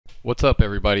What's up,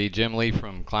 everybody? Jim Lee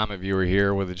from ClimateViewer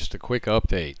here with just a quick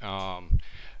update. I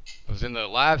was in the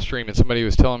live stream and somebody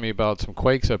was telling me about some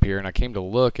quakes up here, and I came to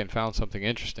look and found something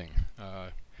interesting.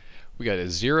 We got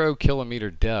a 0 kilometer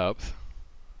depth,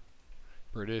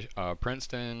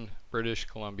 Princeton, British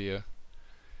Columbia,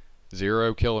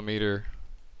 0 kilometer,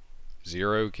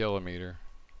 0 kilometer,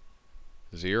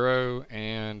 0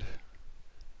 and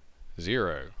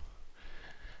 0.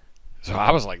 So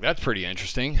I was like, that's pretty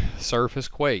interesting. Surface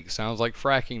quake sounds like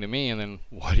fracking to me. And then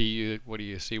what do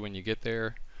you see when you get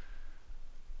there?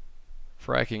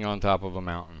 Fracking on top of a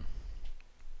mountain.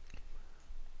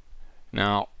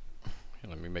 Now,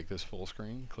 let me make this full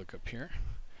screen. Click up here.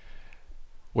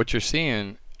 What you're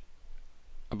seeing,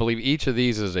 I believe each of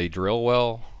these is a drill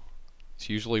well. It's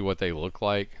usually what they look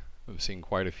like. I've seen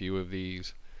quite a few of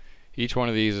these. Each one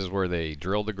of these is where they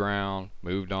drilled the ground,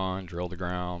 moved on, drilled the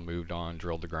ground, moved on,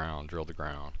 drilled the ground, drilled the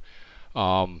ground.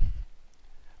 I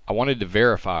wanted to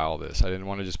verify all this. I didn't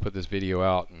want to just put this video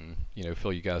out and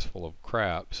fill you guys full of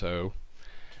crap. So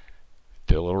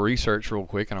did a little research real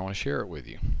quick, and I want to share it with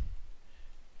you.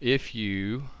 If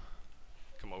you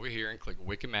come over here and click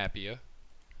Wikimapia,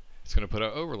 it's going to put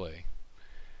an overlay.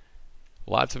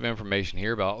 Lots of information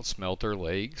here about smelter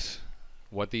lakes,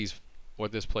 what this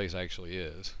place actually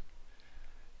is.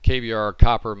 KBR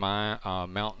Copper Mine,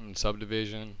 Mountain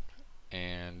Subdivision,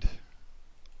 and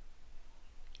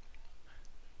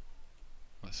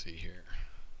let's see here,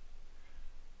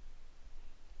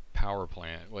 power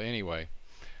plant. Well, anyway,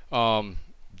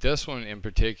 this one in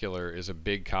particular is a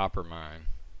big copper mine,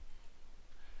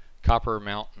 Copper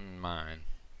Mountain Mine,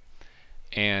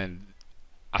 and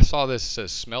I saw this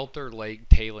says Smelter Lake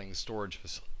Tailings Storage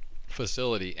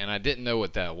Facility, and I didn't know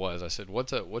what that was. I said,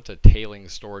 what's a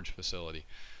tailings storage facility?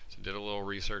 So did a little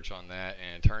research on that,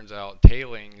 and it turns out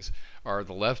tailings are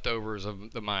the leftovers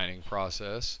of the mining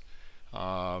process,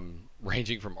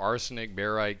 ranging from arsenic,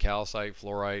 barite, calcite,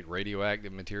 fluorite,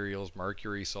 radioactive materials,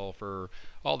 mercury, sulfur,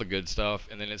 all the good stuff.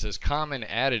 And then it says common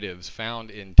additives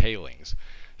found in tailings: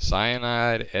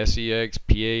 cyanide, SEX,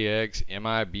 PAX,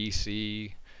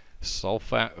 MIBC,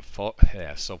 sulfamic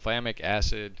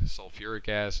acid, sulfuric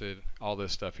acid, all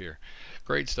this stuff here.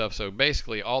 Great stuff. So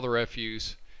basically all the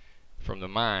refuse from the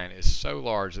mine is so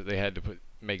large that they had to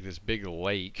make this big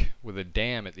lake with a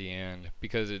dam at the end,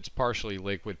 because it's partially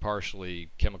liquid, partially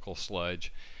chemical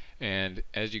sludge. And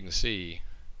as you can see,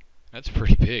 that's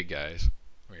pretty big, guys.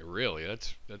 I mean, really,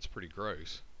 that's pretty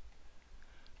gross.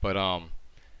 But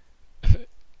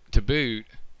to boot,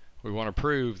 we want to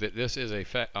prove that this is a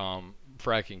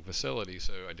fracking facility,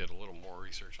 so I did a little more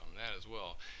research on that as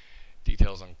well.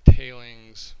 Details on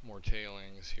tailings, more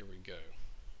tailings. Here we go.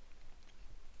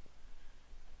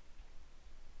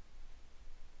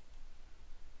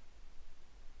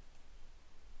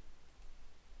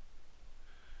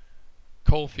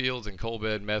 Coal fields and coal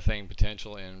bed methane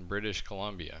potential in British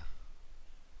Columbia.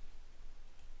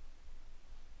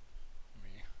 Let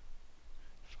me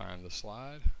find the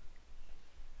slide.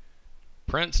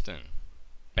 Princeton,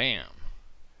 bam.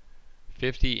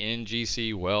 50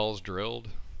 NGC wells drilled,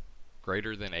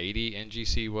 greater than 80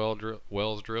 NGC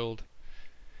wells drilled.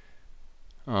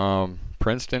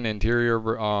 Princeton, Interior,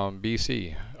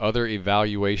 BC. Other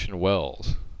evaluation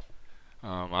wells.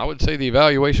 I would say the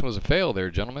evaluation was a fail there,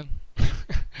 gentlemen.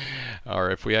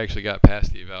 Or if we actually got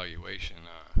past the evaluation.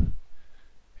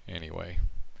 Anyway,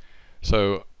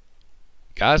 so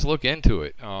guys, look into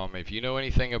it. If you know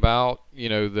anything about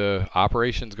the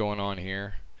operations going on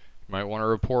here, you might want to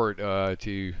report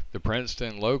to the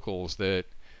Princeton locals that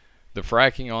the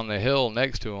fracking on the hill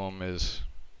next to them is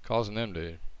causing them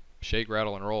to shake,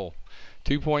 rattle, and roll.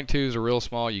 2.2s are real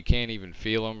small. You can't even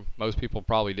feel them. Most people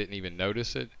probably didn't even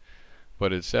notice it,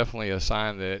 but it's definitely a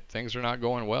sign that things are not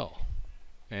going well.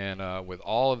 And with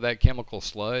all of that chemical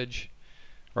sludge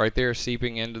right there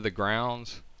seeping into the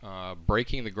grounds,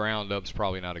 breaking the ground up is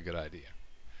probably not a good idea.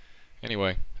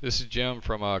 Anyway, this is Jim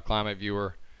from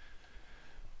ClimateViewer.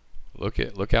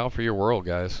 Look out for your world,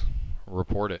 guys.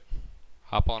 Report it.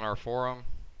 Hop on our forum,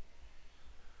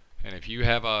 and if you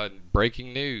have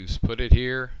breaking news, put it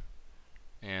here,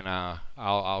 and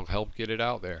I'll help get it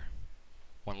out there.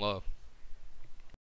 One love.